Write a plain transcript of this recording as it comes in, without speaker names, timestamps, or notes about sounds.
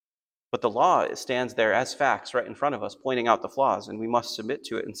But the law stands there as facts right in front of us, pointing out the flaws, and we must submit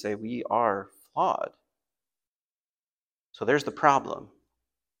to it and say, we are flawed. So there's the problem.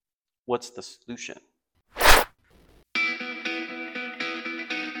 What's the solution?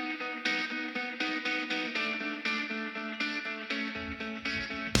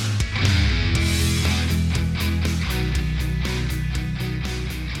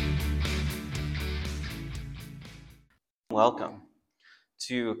 Welcome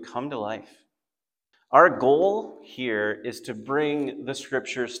to Come to Life. Our goal here is to bring the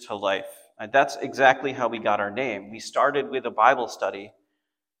scriptures to life. That's exactly how we got our name. We started with a Bible study,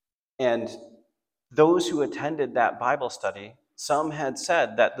 and those who attended that Bible study, some had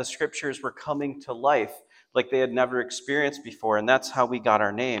said that the scriptures were coming to life like they had never experienced before, and that's how we got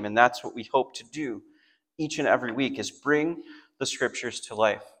our name, and that's what we hope to do each and every week, is bring the scriptures to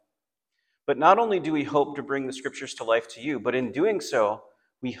life. But not only do we hope to bring the scriptures to life to you, but in doing so,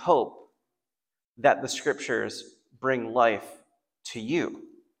 we hope that the scriptures bring life to you.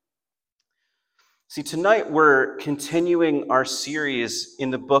 See, tonight we're continuing our series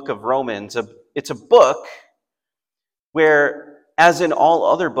in the book of Romans. It's a book where, as in all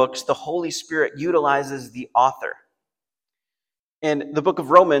other books, the Holy Spirit utilizes the author. In the book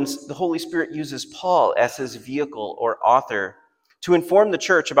of Romans, the Holy Spirit uses Paul as his vehicle or author to inform the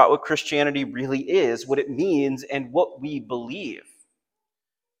church about what Christianity really is, what it means, and what we believe.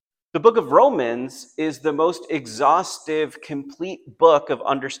 The book of Romans is the most exhaustive, complete book of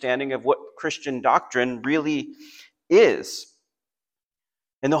understanding of what Christian doctrine really is.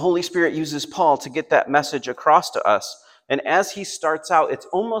 And the Holy Spirit uses Paul to get that message across to us. And as he starts out, it's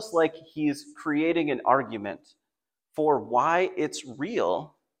almost like he's creating an argument for why it's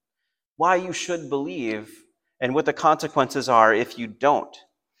real, why you should believe, and what the consequences are if you don't.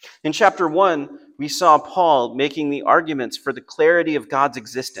 In chapter 1, we saw Paul making the arguments for the clarity of God's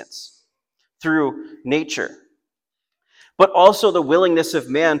existence through nature, but also the willingness of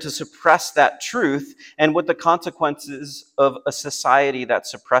man to suppress that truth and what the consequences of a society that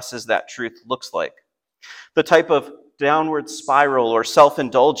suppresses that truth looks like. The type of downward spiral or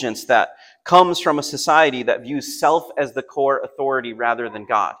self-indulgence that comes from a society that views self as the core authority rather than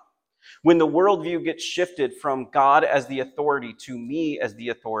God. When the worldview gets shifted from God as the authority to me as the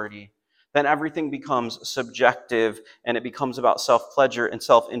authority, then everything becomes subjective and it becomes about self-pleasure and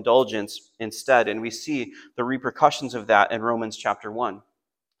self-indulgence instead. And we see the repercussions of that in Romans chapter 1.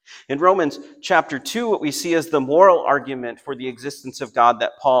 In Romans chapter 2, what we see is the moral argument for the existence of God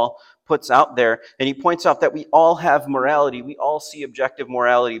that Paul puts out there. And he points out that we all have morality. We all see objective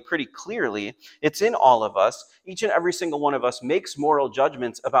morality pretty clearly. It's in all of us. Each and every single one of us makes moral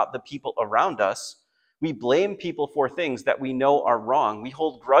judgments about the people around us. We blame people for things that we know are wrong. We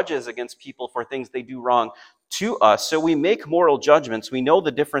hold grudges against people for things they do wrong to us. So we make moral judgments. We know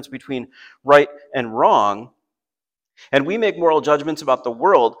the difference between right and wrong. And we make moral judgments about the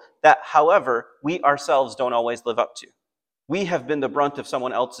world that, however, we ourselves don't always live up to. We have been the brunt of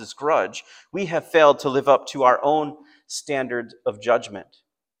someone else's grudge. We have failed to live up to our own standards of judgment.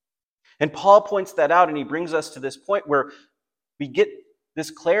 And Paul points that out, and he brings us to this point where we get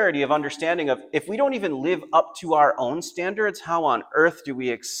this clarity of understanding of, if we don't even live up to our own standards, how on earth do we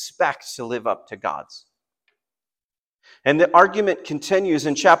expect to live up to God's? And the argument continues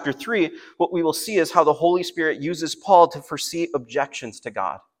in chapter 3. What we will see is how the Holy Spirit uses Paul to foresee objections to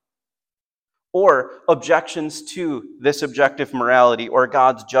God, or objections to this objective morality or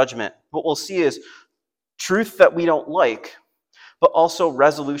God's judgment. What we'll see is truth that we don't like, but also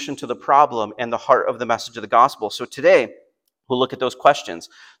resolution to the problem and the heart of the message of the gospel. So today, we'll look at those questions.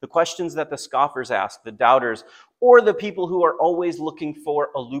 The questions that the scoffers ask, the doubters, or the people who are always looking for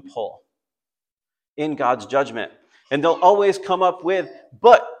a loophole in God's judgment. And they'll always come up with,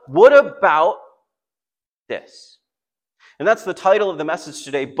 but what about this? And that's the title of the message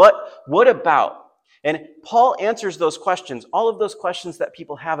today, but what about? And Paul answers those questions, all of those questions that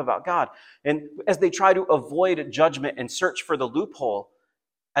people have about God. And as they try to avoid judgment and search for the loophole,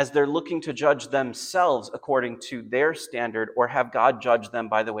 as they're looking to judge themselves according to their standard, or have God judge them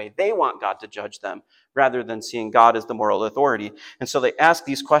by the way they want God to judge them, rather than seeing God as the moral authority. And so they ask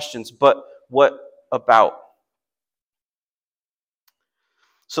these questions, but what about?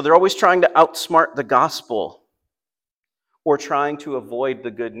 So they're always trying to outsmart the gospel, or trying to avoid the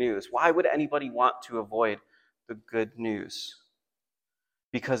good news. Why would anybody want to avoid the good news?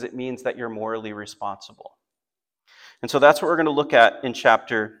 Because it means that you're morally responsible. And so that's what we're going to look at in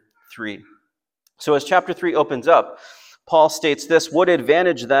chapter 3. So as chapter 3 opens up, Paul states this: what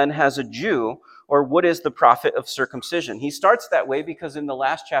advantage then has a Jew, or what is the profit of circumcision? He starts that way because in the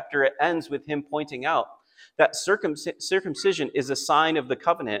last chapter it ends with him pointing out that circumcision is a sign of the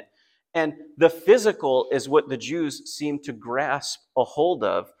covenant, And the physical is what the Jews seem to grasp a hold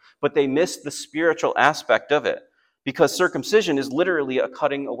of, but they miss the spiritual aspect of it. Because circumcision is literally a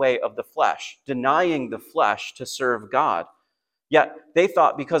cutting away of the flesh, denying the flesh to serve God. Yet they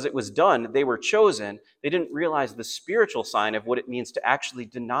thought because it was done, they were chosen. They didn't realize the spiritual sign of what it means to actually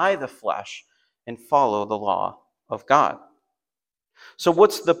deny the flesh and follow the law of God. So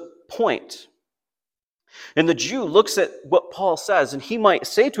what's the point? And the Jew looks at what Paul says, and he might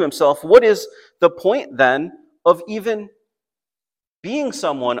say to himself, what is the point then of even being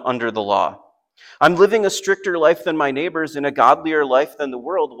someone under the law? I'm living a stricter life than my neighbors and a godlier life than the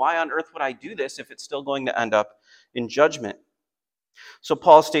world. Why on earth would I do this if it's still going to end up in judgment? So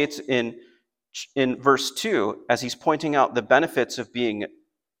Paul states in verse 2, as he's pointing out the benefits of being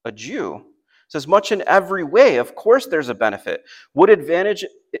a Jew, says, much in every way, of course there's a benefit. What advantage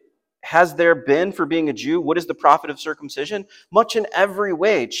has there been for being a Jew? What is the profit of circumcision? Much in every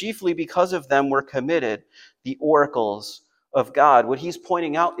way, chiefly because of them were committed the oracles of God. What he's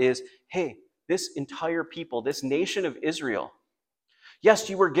pointing out is, hey, this entire people, this nation of Israel, yes,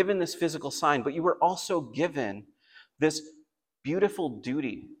 you were given this physical sign, but you were also given this beautiful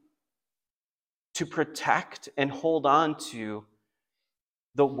duty to protect and hold on to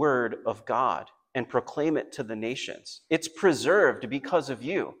the word of God and proclaim it to the nations. It's preserved because of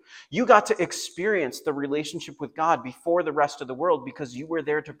you. You got to experience the relationship with God before the rest of the world because you were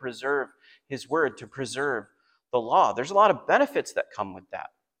there to preserve his word, to preserve the law. There's a lot of benefits that come with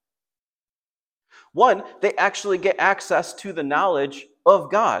that. One, they actually get access to the knowledge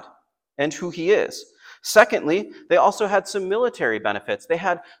of God and who he is. Secondly, they also had some military benefits. They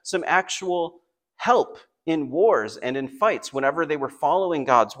had some actual help in wars and in fights. Whenever they were following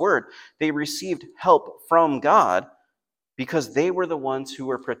God's word, they received help from God because they were the ones who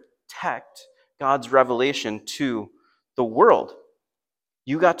were protect God's revelation to the world.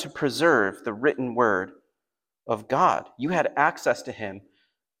 You got to preserve the written word of God. You had access to him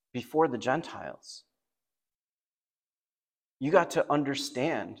before the Gentiles. You got to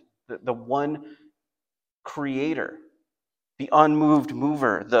understand the one creator, the unmoved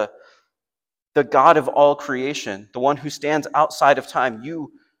mover, the God of all creation, the one who stands outside of time.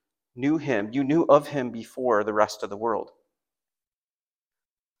 You knew him. You knew of him before the rest of the world.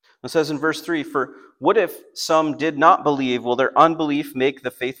 It says in verse 3, for what if some did not believe? Will their unbelief make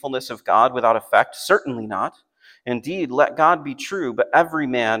the faithfulness of God without effect? Certainly not. Indeed, let God be true, but every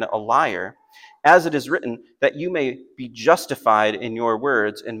man a liar, as it is written, that you may be justified in your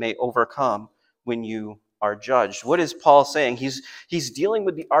words and may overcome when you are judged. What is Paul saying? He's dealing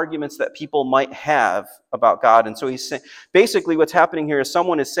with the arguments that people might have about God. And so he's saying, basically what's happening here is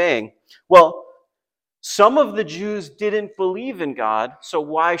someone is saying, well, some of the Jews didn't believe in God, so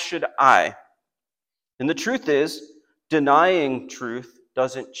why should I? And the truth is, denying truth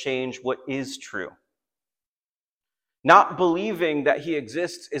doesn't change what is true. Not believing that he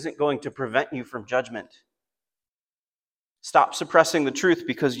exists isn't going to prevent you from judgment. Stop suppressing the truth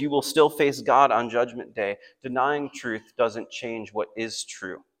because you will still face God on Judgment Day. Denying truth doesn't change what is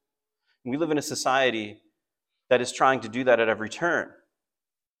true. We live in a society that is trying to do that at every turn.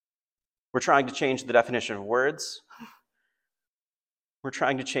 We're trying to change the definition of words. We're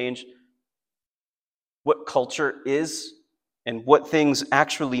trying to change what culture is and what things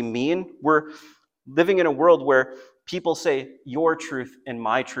actually mean. We're living in a world where people say your truth and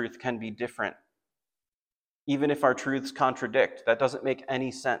my truth can be different, even if our truths contradict. That doesn't make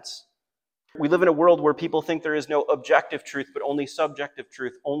any sense. We live in a world where people think there is no objective truth, but only subjective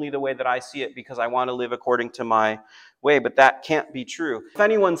truth, only the way that I see it because I want to live according to my way, but that can't be true. If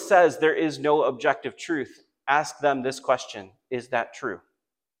anyone says there is no objective truth, ask them this question: is that true?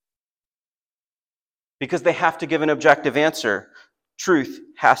 Because they have to give an objective answer. Truth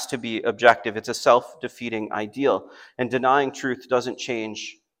has to be objective. It's a self-defeating ideal, and denying truth doesn't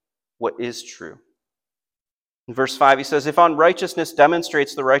change what is true. In verse 5, he says, if unrighteousness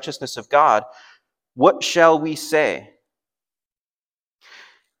demonstrates the righteousness of God, what shall we say?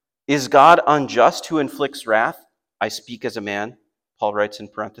 Is God unjust who inflicts wrath? I speak as a man, Paul writes in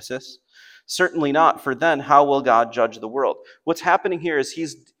parenthesis. Certainly not, for then how will God judge the world? What's happening here is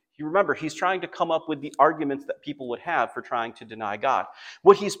he's trying to come up with the arguments that people would have for trying to deny God.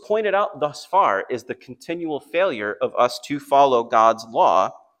 What he's pointed out thus far is the continual failure of us to follow God's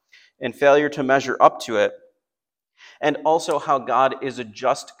law and failure to measure up to it, and also how God is a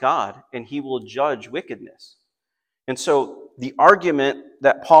just God and he will judge wickedness. And so the argument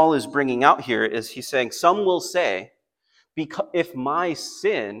that Paul is bringing out here is he's saying, some will say, because if my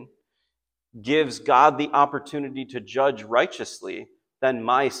sin gives God the opportunity to judge righteously, then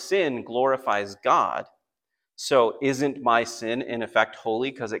my sin glorifies God. So isn't my sin in effect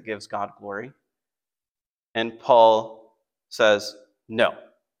holy because it gives God glory? And Paul says, no.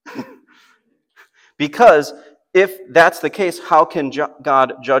 Because if that's the case, how can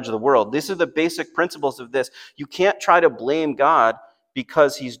God judge the world? These are the basic principles of this. You can't try to blame God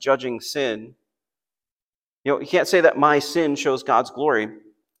because he's judging sin. You can't say that my sin shows God's glory.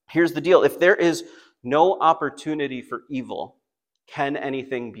 Here's the deal. If there is no opportunity for evil, can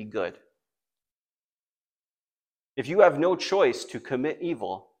anything be good? If you have no choice to commit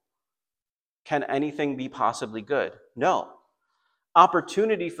evil, can anything be possibly good? No.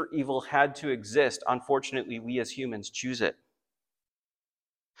 Opportunity for evil had to exist. Unfortunately, we as humans choose it.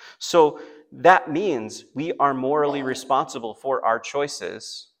 So that means we are morally responsible for our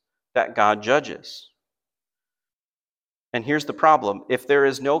choices that God judges. And here's the problem. If there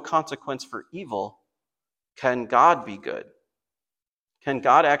is no consequence for evil, can God be good? Can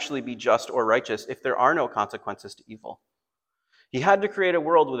God actually be just or righteous if there are no consequences to evil? He had to create a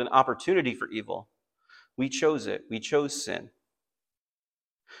world with an opportunity for evil. We chose it. We chose sin.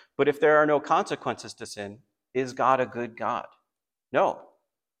 But if there are no consequences to sin, is God a good God? No.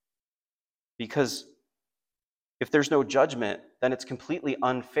 Because if there's no judgment, then it's completely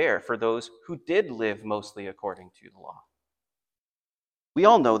unfair for those who did live mostly according to the law. We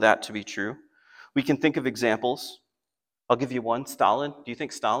all know that to be true. We can think of examples. I'll give you one. Stalin. Do you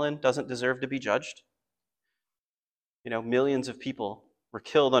think Stalin doesn't deserve to be judged? Millions of people were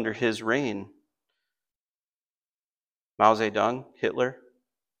killed under his reign. Mao Zedong, Hitler.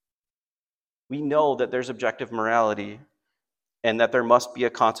 We know that there's objective morality and that there must be a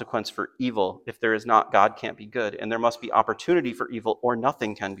consequence for evil. If there is not, God can't be good. And there must be opportunity for evil or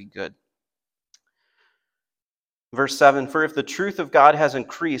nothing can be good. Verse 7, for if the truth of God has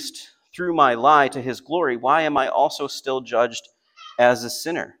increased through my lie to his glory, why am I also still judged as a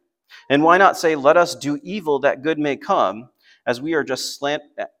sinner? And why not say, let us do evil that good may come, as we are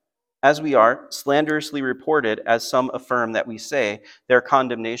slanderously reported, as some affirm that we say, their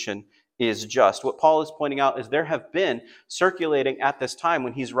condemnation is just. What Paul is pointing out is there have been circulating at this time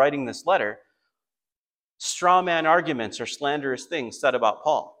when he's writing this letter, straw man arguments or slanderous things said about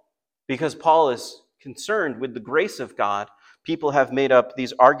Paul. Because Paul is concerned with the grace of God, people have made up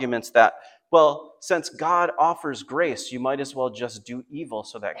these arguments that, well, since God offers grace, you might as well just do evil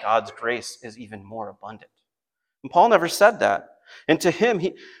so that God's grace is even more abundant. And Paul never said that. And to him,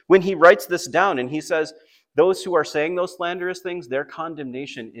 when he writes this down and he says, those who are saying those slanderous things, their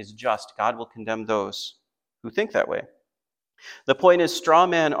condemnation is just. God will condemn those who think that way. The point is, straw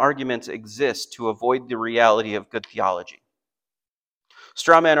man arguments exist to avoid the reality of good theology.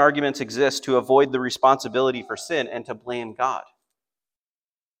 Straw man arguments exist to avoid the responsibility for sin and to blame God.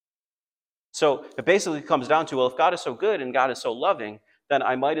 So it basically comes down to, well, if God is so good and God is so loving, then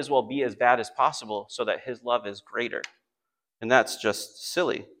I might as well be as bad as possible so that his love is greater. And that's just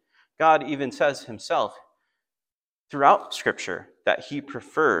silly. God even says himself throughout Scripture that he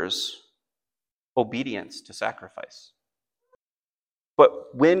prefers obedience to sacrifice.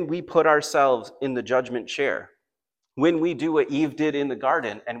 But when we put ourselves in the judgment chair, when we do what Eve did in the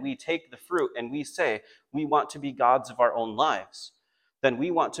garden and we take the fruit and we say we want to be gods of our own lives, then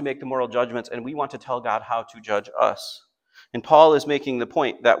we want to make the moral judgments and we want to tell God how to judge us. And Paul is making the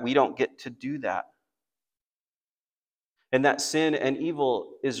point that we don't get to do that. And that sin and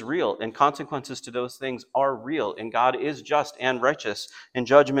evil is real, and consequences to those things are real, and God is just and righteous, and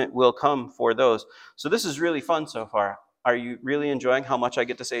judgment will come for those. So this is really fun so far. Are you really enjoying how much I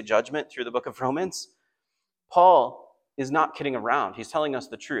get to say judgment through the book of Romans? Paul is not kidding around. He's telling us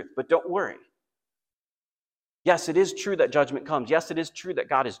the truth, but don't worry. Yes, it is true that judgment comes. Yes, it is true that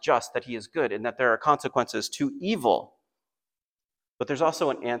God is just, that he is good, and that there are consequences to evil. But there's also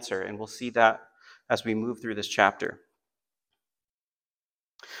an answer, and we'll see that as we move through this chapter.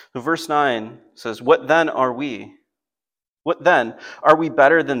 So verse 9 says, what then are we? What then? Are we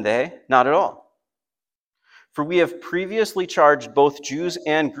better than they? Not at all. For we have previously charged both Jews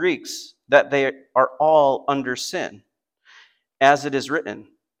and Greeks that they are all under sin. As it is written,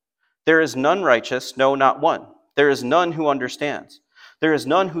 there is none righteous, no, not one. There is none who understands. There is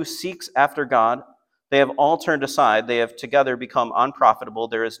none who seeks after God. They have all turned aside. They have together become unprofitable.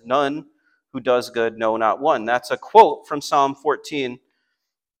 There is none who does good, no, not one. That's a quote from Psalm 14,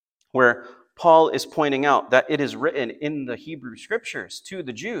 where Paul is pointing out that it is written in the Hebrew Scriptures to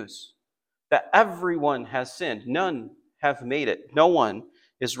the Jews that everyone has sinned. None have made it. No one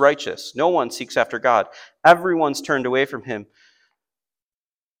is righteous. No one seeks after God. Everyone's turned away from him.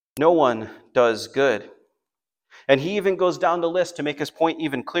 No one does good. And he even goes down the list to make his point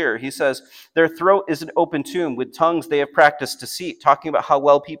even clearer. He says, their throat is an open tomb. With tongues they have practiced deceit, talking about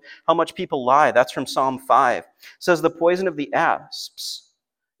how much people lie. That's from Psalm 5. It says, the poison of the asps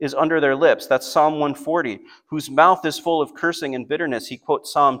is under their lips. That's Psalm 140. Whose mouth is full of cursing and bitterness. He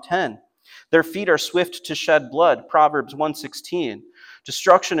quotes Psalm 10. Their feet are swift to shed blood. Proverbs 1:16.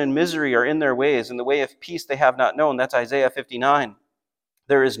 Destruction and misery are in their ways. In the way of peace they have not known. That's Isaiah 59.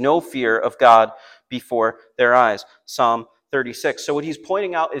 There is no fear of God before their eyes. Psalm 36. So what he's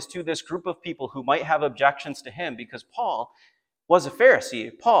pointing out is to this group of people who might have objections to him, because Paul was a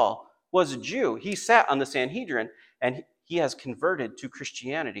Pharisee. Paul was a Jew. He sat on the Sanhedrin, and he has converted to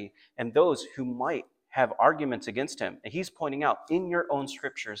Christianity. And those who might have arguments against him, and he's pointing out, in your own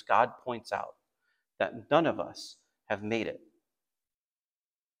scriptures, God points out that none of us have made it.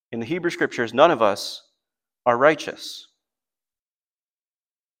 In the Hebrew scriptures, none of us are righteous.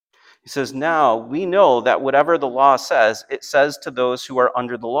 He says, now we know that whatever the law says, it says to those who are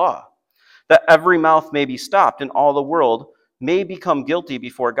under the law, that every mouth may be stopped and all the world may become guilty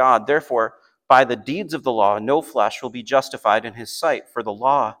before God. Therefore, by the deeds of the law, no flesh will be justified in his sight, for the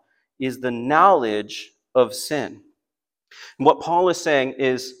law is the knowledge of sin. And what Paul is saying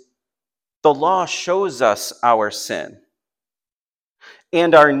is, the law shows us our sin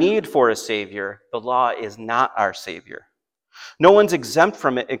and our need for a Savior. The law is not our Savior. No one's exempt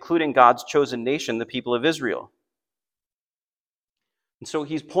from it, including God's chosen nation, the people of Israel. And so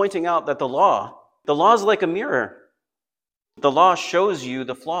he's pointing out that the law is like a mirror. The law shows you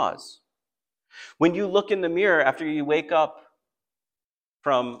the flaws. When you look in the mirror after you wake up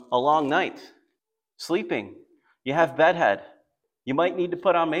from a long night, sleeping, you have bedhead, you might need to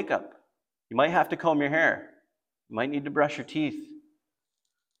put on makeup. You might have to comb your hair. You might need to brush your teeth.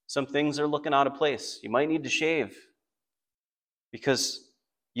 Some things are looking out of place. You might need to shave, because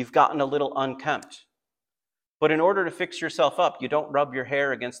you've gotten a little unkempt. But in order to fix yourself up, you don't rub your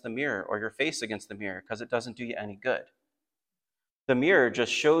hair against the mirror or your face against the mirror, because it doesn't do you any good. The mirror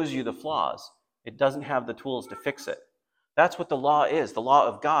just shows you the flaws. It doesn't have the tools to fix it. That's what the law is. The law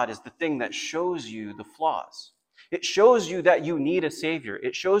of God is the thing that shows you the flaws. It shows you that you need a Savior.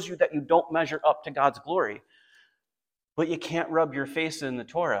 It shows you that you don't measure up to God's glory. But you can't rub your face in the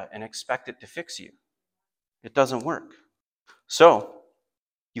Torah and expect it to fix you. It doesn't work. So,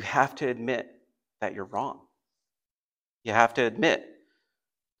 you have to admit that you're wrong. You have to admit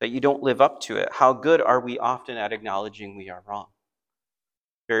that you don't live up to it. How good are we often at acknowledging we are wrong?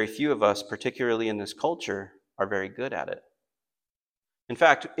 Very few of us, particularly in this culture, are very good at it. In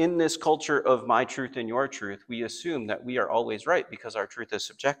fact, in this culture of my truth and your truth, we assume that we are always right because our truth is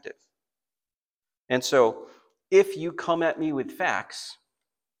subjective. And so, if you come at me with facts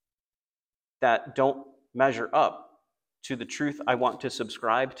that don't measure up to the truth I want to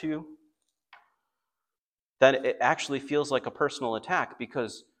subscribe to, then it actually feels like a personal attack,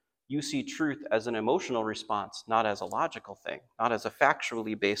 because you see truth as an emotional response, not as a logical thing, not as a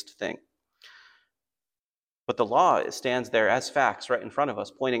factually based thing. But the law stands there as facts right in front of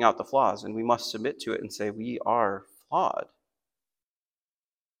us, pointing out the flaws, and we must submit to it and say, we are flawed.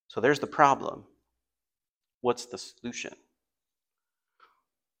 So there's the problem. What's the solution?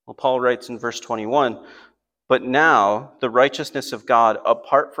 Well, Paul writes in verse 21, but now the righteousness of God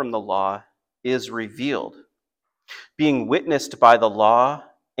apart from the law is revealed, being witnessed by the law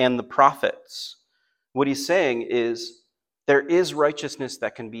and the prophets. What he's saying is there is righteousness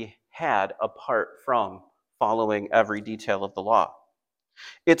that can be had apart from following every detail of the law.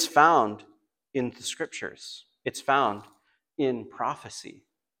 It's found in the scriptures. It's found in prophecy.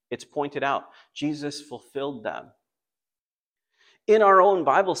 It's pointed out. Jesus fulfilled them. In our own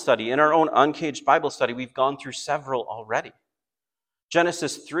Bible study, in our own Uncaged Bible study, we've gone through several already.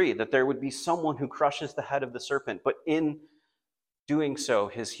 Genesis 3, that there would be someone who crushes the head of the serpent, but in doing so,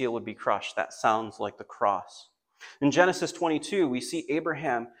 his heel would be crushed. That sounds like the cross. In Genesis 22, we see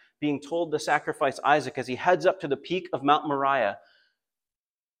Abraham being told to sacrifice Isaac as he heads up to the peak of Mount Moriah,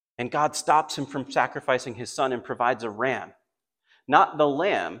 and God stops him from sacrificing his son and provides a ram. Not the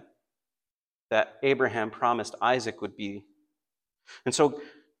lamb that Abraham promised Isaac would be. And so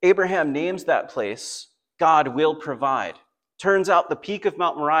Abraham names that place, God will provide. Turns out the peak of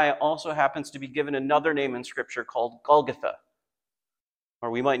Mount Moriah also happens to be given another name in Scripture called Golgotha, or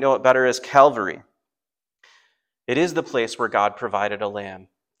we might know it better as Calvary. It is the place where God provided a lamb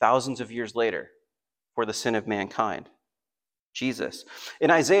thousands of years later for the sin of mankind, Jesus.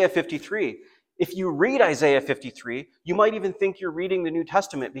 In Isaiah 53, if you read Isaiah 53, you might even think you're reading the New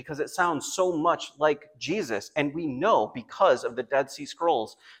Testament because it sounds so much like Jesus. And we know because of the Dead Sea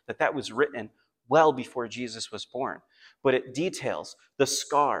Scrolls that that was written well before Jesus was born. But it details the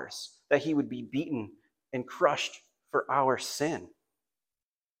scars, that he would be beaten and crushed for our sin.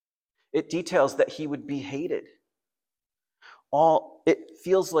 It details that he would be hated. It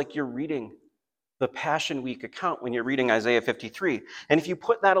feels like you're reading the Passion Week account when you're reading Isaiah 53. And if you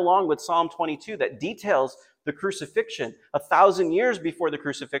put that along with Psalm 22, that details the crucifixion 1,000 years before the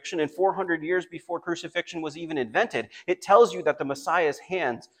crucifixion and 400 years before crucifixion was even invented, it tells you that the Messiah's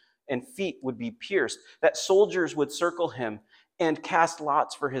hands and feet would be pierced, that soldiers would circle him and cast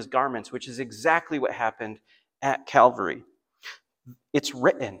lots for his garments, which is exactly what happened at Calvary. It's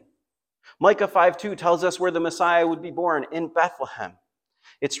written. Micah 5:2 tells us where the Messiah would be born, in Bethlehem.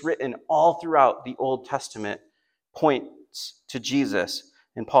 It's written all throughout the Old Testament, points to Jesus.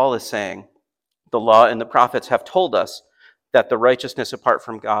 And Paul is saying, the law and the prophets have told us that the righteousness apart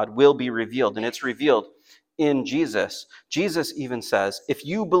from God will be revealed, and it's revealed in Jesus. Jesus even says, if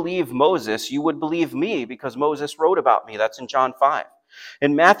you believe Moses, you would believe me because Moses wrote about me. That's in John 5.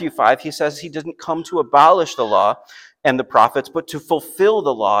 In Matthew 5, he says he didn't come to abolish the law and the prophets, but to fulfill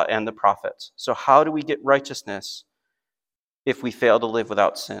the law and the prophets. So how do we get righteousness if we fail to live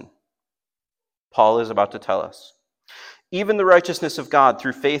without sin? Paul is about to tell us. Even the righteousness of God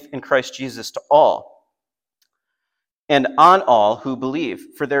through faith in Christ Jesus to all, and on all who believe,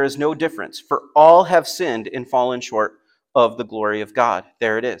 for there is no difference, for all have sinned and fallen short of the glory of God.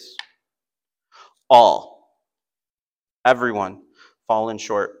 There it is. All. Everyone fallen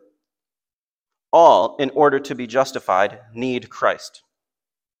short. All, in order to be justified, need Christ.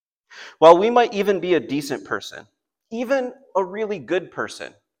 While we might even be a decent person, even a really good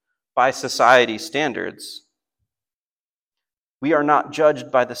person by society's standards, we are not judged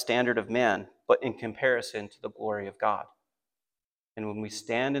by the standard of man, but in comparison to the glory of God. And when we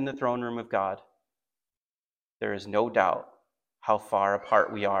stand in the throne room of God, there is no doubt how far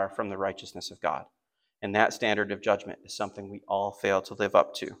apart we are from the righteousness of God. And that standard of judgment is something we all fail to live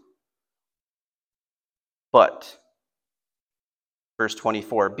up to. But, verse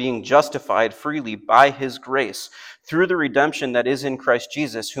 24, being justified freely by his grace through the redemption that is in Christ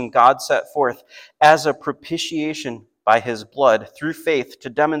Jesus, whom God set forth as a propitiation by his blood through faith to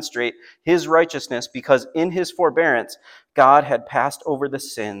demonstrate his righteousness, because in his forbearance God had passed over the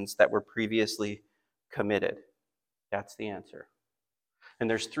sins that were previously committed. That's the answer. And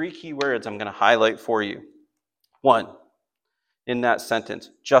there's 3 key words I'm going to highlight for you. 1, in that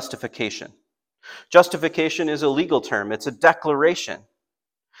sentence, justification. Justification is a legal term. It's a declaration.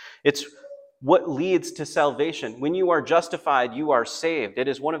 It's what leads to salvation. When you are justified, you are saved. It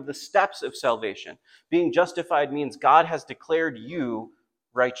is one of the steps of salvation. Being justified means God has declared you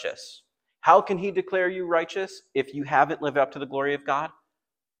righteous. How can he declare you righteous if you haven't lived up to the glory of God?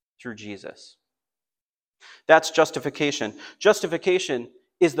 Through Jesus. That's justification. Justification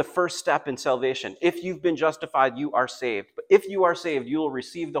is the first step in salvation. If you've been justified, you are saved. But if you are saved, you will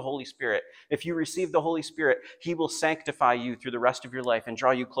receive the Holy Spirit. If you receive the Holy Spirit, he will sanctify you through the rest of your life and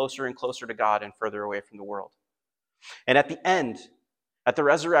draw you closer and closer to God and further away from the world. And at the end, at the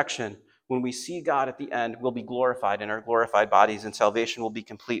resurrection, when we see God at the end, we'll be glorified in our glorified bodies and salvation will be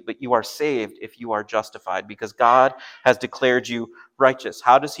complete. But you are saved if you are justified because God has declared you righteous.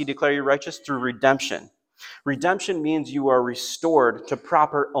 How does he declare you righteous? Through redemption. Redemption means you are restored to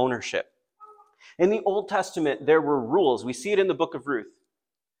proper ownership. In the Old Testament, there were rules. We see it in the book of Ruth,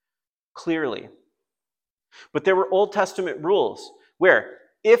 clearly. But there were Old Testament rules where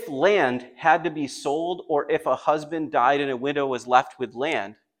if land had to be sold or if a husband died and a widow was left with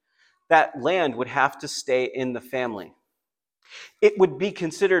land, that land would have to stay in the family. It would be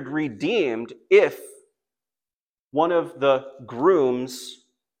considered redeemed if one of the grooms,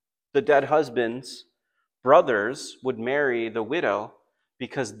 the dead husband's brothers, would marry the widow,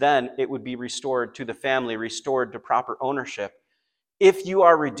 because then it would be restored to the family, restored to proper ownership. If you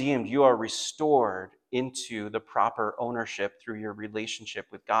are redeemed, you are restored into the proper ownership through your relationship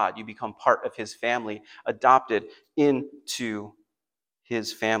with God. You become part of his family, adopted into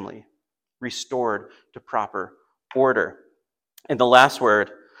his family, restored to proper order. And the last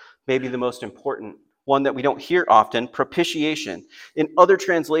word, maybe the most important, one that we don't hear often, propitiation. In other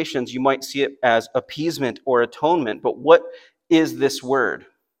translations, you might see it as appeasement or atonement, but what is this word?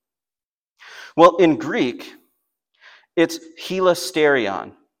 Well, in Greek, it's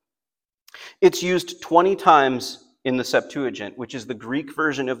hilasterion. It's used 20 times in the Septuagint, which is the Greek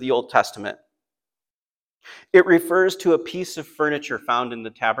version of the Old Testament. It refers to a piece of furniture found in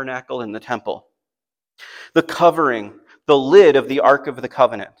the tabernacle in the temple. The covering, the lid of the Ark of the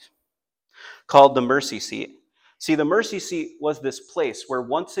Covenant, called the mercy seat. See, the mercy seat was this place where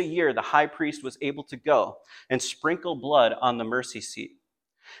once a year the high priest was able to go and sprinkle blood on the mercy seat.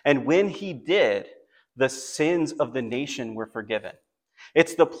 And when he did, the sins of the nation were forgiven.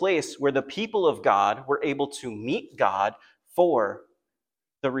 It's the place where the people of God were able to meet God for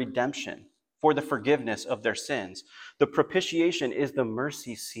the redemption, for the forgiveness of their sins. The propitiation is the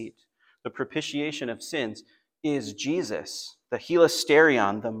mercy seat. The propitiation of sins is Jesus. The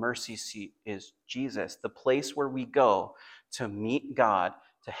hilasterion, the mercy seat, is Jesus, the place where we go to meet God,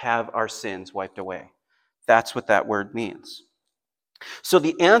 to have our sins wiped away. That's what that word means. So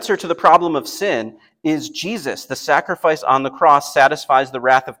the answer to the problem of sin is Jesus. The sacrifice on the cross satisfies the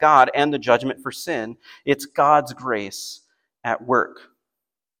wrath of God and the judgment for sin. It's God's grace at work.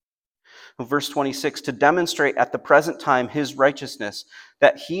 Verse 26, to demonstrate at the present time his righteousness,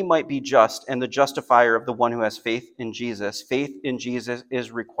 that he might be just and the justifier of the one who has faith in Jesus. Faith in Jesus is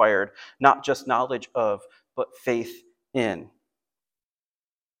required, not just knowledge of, but faith in.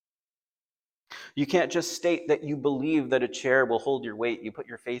 You can't just state that you believe that a chair will hold your weight. You put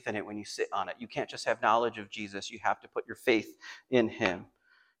your faith in it when you sit on it. You can't just have knowledge of Jesus. You have to put your faith in him.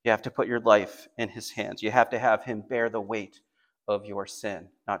 You have to put your life in his hands. You have to have him bear the weight of your sin,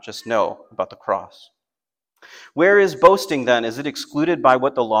 not just know about the cross. Where is boasting then? Is it excluded by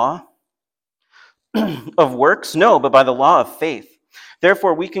what the law of works? No, but by the law of faith.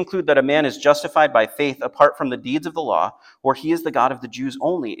 Therefore, we conclude that a man is justified by faith apart from the deeds of the law, or he is the God of the Jews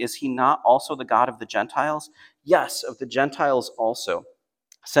only. Is he not also the God of the Gentiles? Yes, of the Gentiles also.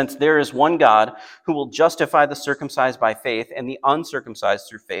 Since there is one God who will justify the circumcised by faith and the uncircumcised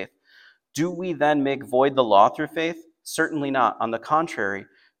through faith, do we then make void the law through faith? Certainly not. On the contrary,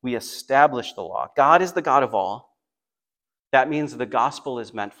 we establish the law. God is the God of all. That means the gospel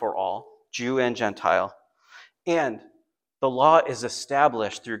is meant for all, Jew and Gentile. And the law is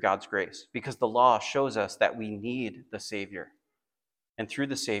established through God's grace because the law shows us that we need the Savior. And through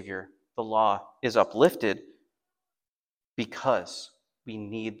the Savior, the law is uplifted because we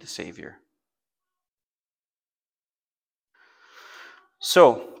need the Savior.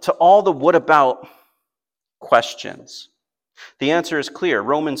 So, to all the what about questions, the answer is clear.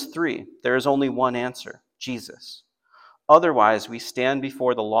 Romans 3, there is only one answer, Jesus. Otherwise, we stand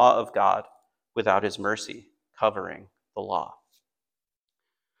before the law of God without his mercy covering the law.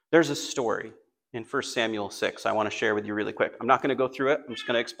 There's a story in 1 Samuel 6 I want to share with you really quick. I'm not going to go through it. I'm just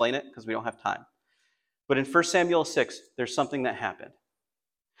going to explain it because we don't have time. But in 1 Samuel 6, there's something that happened.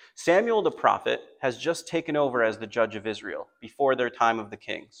 Samuel the prophet has just taken over as the judge of Israel before their time of the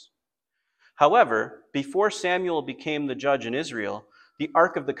kings. However, before Samuel became the judge in Israel, the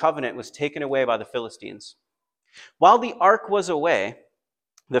Ark of the Covenant was taken away by the Philistines. While the Ark was away,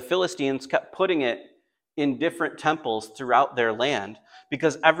 the Philistines kept putting it in different temples throughout their land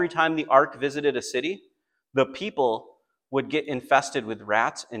because every time the Ark visited a city, the people would get infested with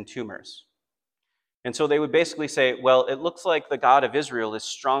rats and tumors. And so they would basically say, well, it looks like the God of Israel is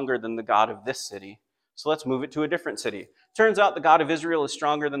stronger than the God of this city, so let's move it to a different city. Turns out the God of Israel is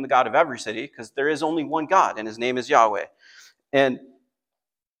stronger than the God of every city because there is only one God, and his name is Yahweh. And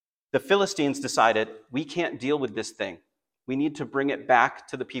the Philistines decided, we can't deal with this thing. We need to bring it back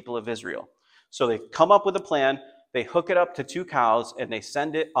to the people of Israel. So they come up with a plan, they hook it up to 2 cows, and they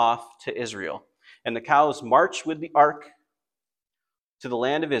send it off to Israel. And the cows march with the ark to the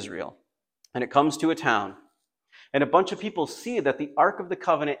land of Israel. And it comes to a town. And a bunch of people see that the Ark of the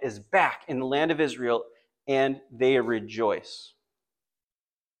Covenant is back in the land of Israel, and they rejoice.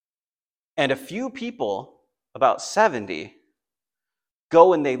 And a few people, about 70,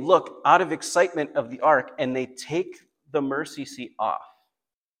 go and they look out of excitement of the ark, and they take the mercy seat off.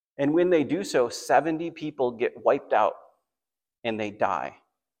 And when they do so, 70 people get wiped out, and they die.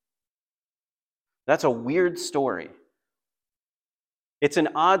 That's a weird story. It's an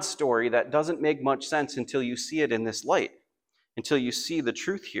odd story that doesn't make much sense until you see it in this light, until you see the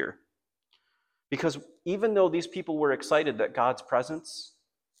truth here. Because even though these people were excited that God's presence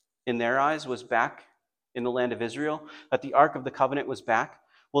in their eyes was back in the land of Israel, that the Ark of the Covenant was back,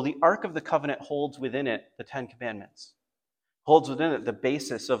 well, the Ark of the Covenant holds within it the 10 Commandments, holds within it the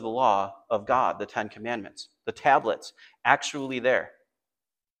basis of the law of God, the 10 Commandments, the tablets actually there.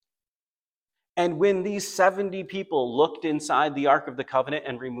 And when these 70 people looked inside the Ark of the Covenant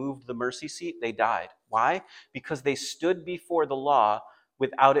and removed the mercy seat, they died. Why? Because they stood before the law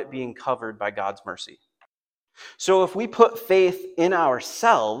without it being covered by God's mercy. So if we put faith in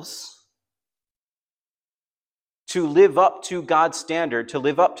ourselves to live up to God's standard, to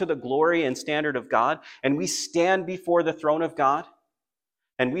live up to the glory and standard of God, and we stand before the throne of God,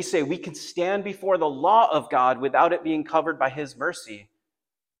 and we say we can stand before the law of God without it being covered by his mercy,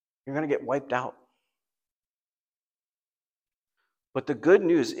 you're going to get wiped out. But the good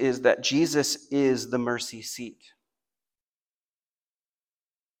news is that Jesus is the mercy seat.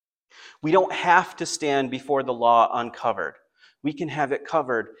 We don't have to stand before the law uncovered. We can have it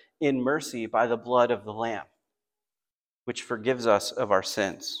covered in mercy by the blood of the Lamb, which forgives us of our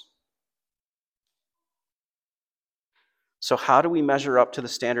sins. So how do we measure up to the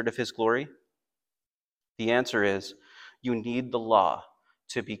standard of his glory? The answer is, you need the law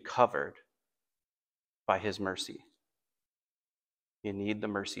to be covered by his mercy. You need the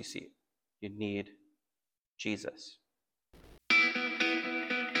mercy seat. You need Jesus.